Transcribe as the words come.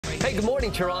Hey, good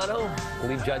morning, Toronto.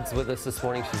 Liv Judd's with us this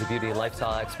morning. She's a beauty and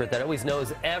lifestyle expert that always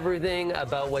knows everything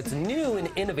about what's new and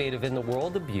innovative in the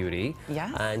world of beauty.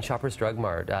 Yes. And Shoppers Drug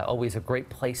Mart, always a great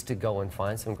place to go and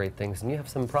find some great things. And you have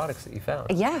some products that you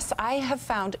found. Yes, I have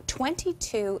found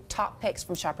 22 top picks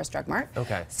from Shoppers Drug Mart.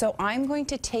 Okay. So I'm going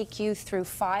to take you through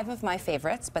 5 of my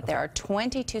favorites, but there are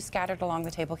 22 scattered along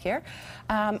the table here.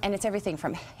 And it's everything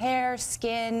from hair,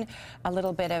 skin, a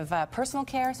little bit of personal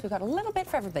care. So we've got a little bit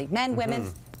for everybody, men,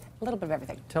 women. A little bit of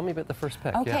everything. Tell me about the first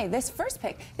pick. Okay, yeah. This first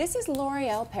pick, this is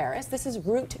L'Oreal Paris. This is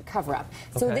Root Cover-Up.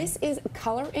 So this is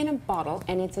color in a bottle,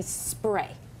 and it's a spray.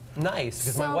 Nice,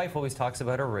 because my wife always talks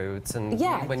about her roots. And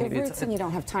yeah, when the roots, and you don't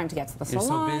have time to get to the you're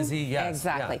salon. You're so busy, yes.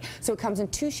 Exactly. Yeah. So it comes in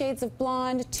 2 shades of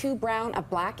blonde, 2 brown, a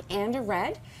black, and a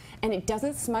red. And it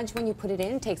doesn't smudge when you put it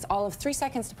in. It takes all of 3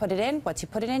 seconds to put it in. Once you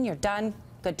put it in, you're done.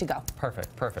 Good to go.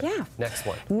 Perfect, perfect. Yeah. Next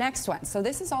one. Next one. So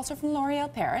this is also from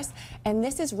L'Oreal Paris, and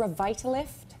this is Revitalift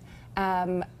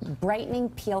brightening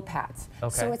peel pads.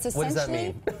 Okay. So it's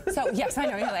essentially. What does that mean? So yes, I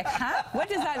know. You're like, huh? What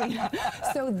does that mean?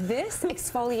 So this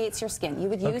exfoliates your skin. You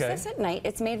would use this at night.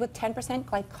 It's made with 10%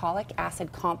 glycolic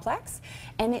acid complex,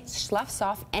 and it sloughs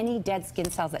off any dead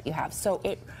skin cells that you have. So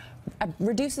it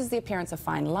reduces the appearance of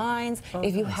fine lines.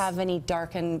 If you have any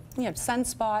darkened,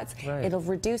 sunspots, it'll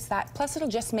reduce that. Plus, it'll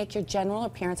just make your general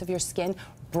appearance of your skin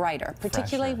brighter,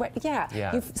 particularly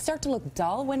you start to look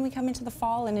dull when we come into the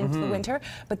fall and into the winter,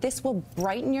 but this will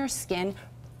brighten your skin.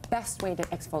 Best way to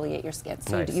exfoliate your skin.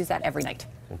 So you use that every night.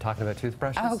 I'm talking about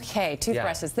toothbrushes? Okay,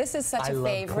 toothbrushes. This is such a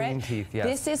favorite. Love clean teeth, yes.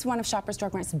 This is one of Shoppers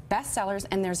Drug Mart's best sellers,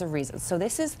 and there's a reason. So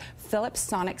this is Philips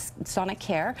Sonic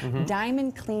Care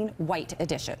Diamond Clean White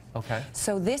Edition. Okay.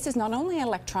 So this is not only an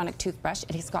electronic toothbrush,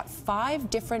 it has got 5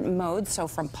 different modes, so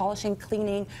from polishing,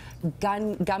 cleaning,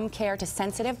 gum care to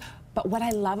sensitive. But what I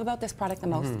love about this product the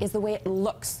most is the way it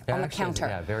looks on the counter.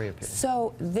 Yeah, very appealing.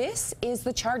 So this is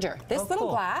the charger. This little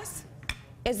glass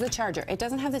is the charger. It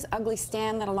doesn't have this ugly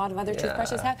stand that a lot of other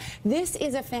toothbrushes have. This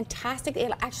is a fantastic,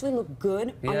 it'll actually look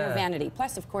good on your vanity.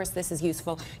 Plus, of course, this is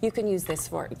useful. You can use this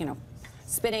for,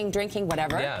 spitting, drinking,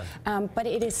 whatever. Yeah. But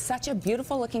it is such a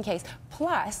beautiful looking case.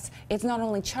 Plus, it's not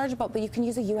only chargeable, but you can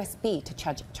use a USB to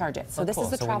charge it. So this is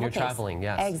the travel when you're case. traveling,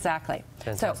 yes. Exactly.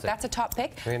 Fantastic. So that's a top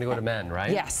pick. We're going to go to men,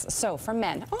 right? Yes. So for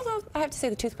men, although I have to say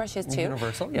the toothbrush is too.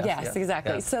 Universal, yes. Yes,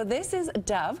 exactly. Yes. So this is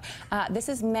Dove. This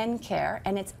is Men Care,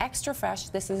 and it's extra fresh.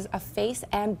 This is a face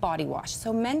and body wash.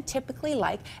 So men typically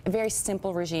like a very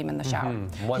simple regime in the shower.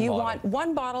 You want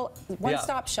one bottle,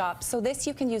 one-stop shop. So this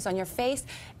you can use on your face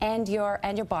and your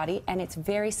body, and it's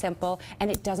very simple, and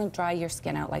it doesn't dry your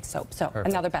skin out like soap. So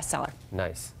another bestseller.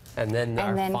 Nice. And then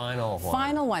our final one.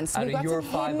 Final one. So out we've of got your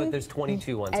some 5, but there's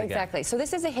 22 ones again. Exactly. So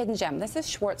this is a hidden gem. This is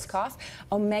Schwarzkopf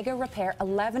Omega Repair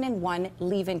 11-in-1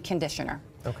 Leave-In Conditioner.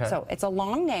 Okay. So it's a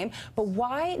long name, but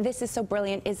why this is so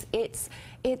brilliant is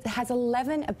it has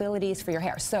 11 abilities for your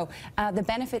hair. So the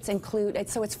benefits include,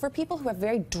 so it's for people who have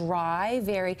very dry,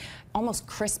 very almost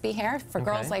crispy hair, for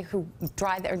girls like who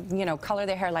dry their, color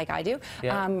their hair like I do,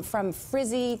 from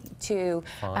frizzy to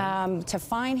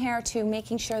fine hair to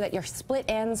making sure that your split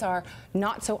ends are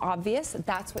not so obvious.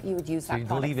 That's what you would use that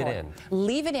product leave it for. in.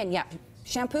 Leave it in, yeah.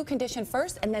 Shampoo, condition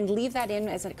first, and then leave that in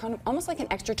as a kind of almost like an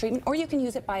extra treatment, or you can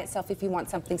use it by itself if you want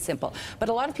something simple. But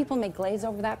a lot of people may glaze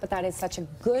over that, but that is such a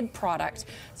good product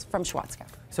from Schwarzkopf.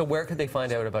 So where could they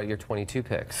find out about your 22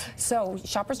 picks? So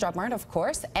Shoppers Drug Mart, of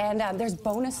course, and there's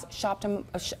bonus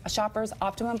Shoppers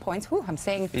Optimum points. Whew, I'm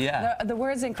saying the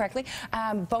words incorrectly.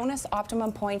 Bonus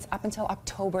Optimum points up until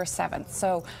October 7th.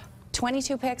 So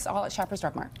 22 picks, all at Shoppers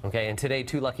Drug Mart. Okay, and today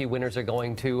 2 lucky winners are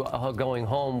going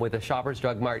home with a Shoppers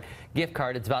Drug Mart gift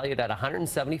card. It's valued at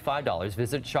 $175.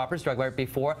 Visit Shoppers Drug Mart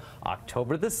before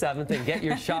October the 7th and get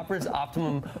your Shoppers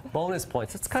Optimum bonus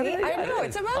points. It's kind of I know,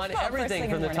 it's a mouthful. on everything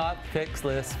from the top picks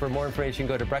list. For more information,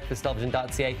 go to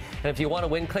breakfasttelevision.ca. And if you want to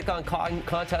win, click on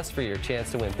contest for your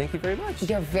chance to win. Thank you very much.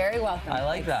 You're very welcome. I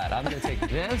like that. I'm going to take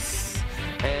this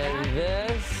and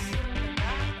this,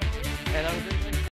 and I'm going to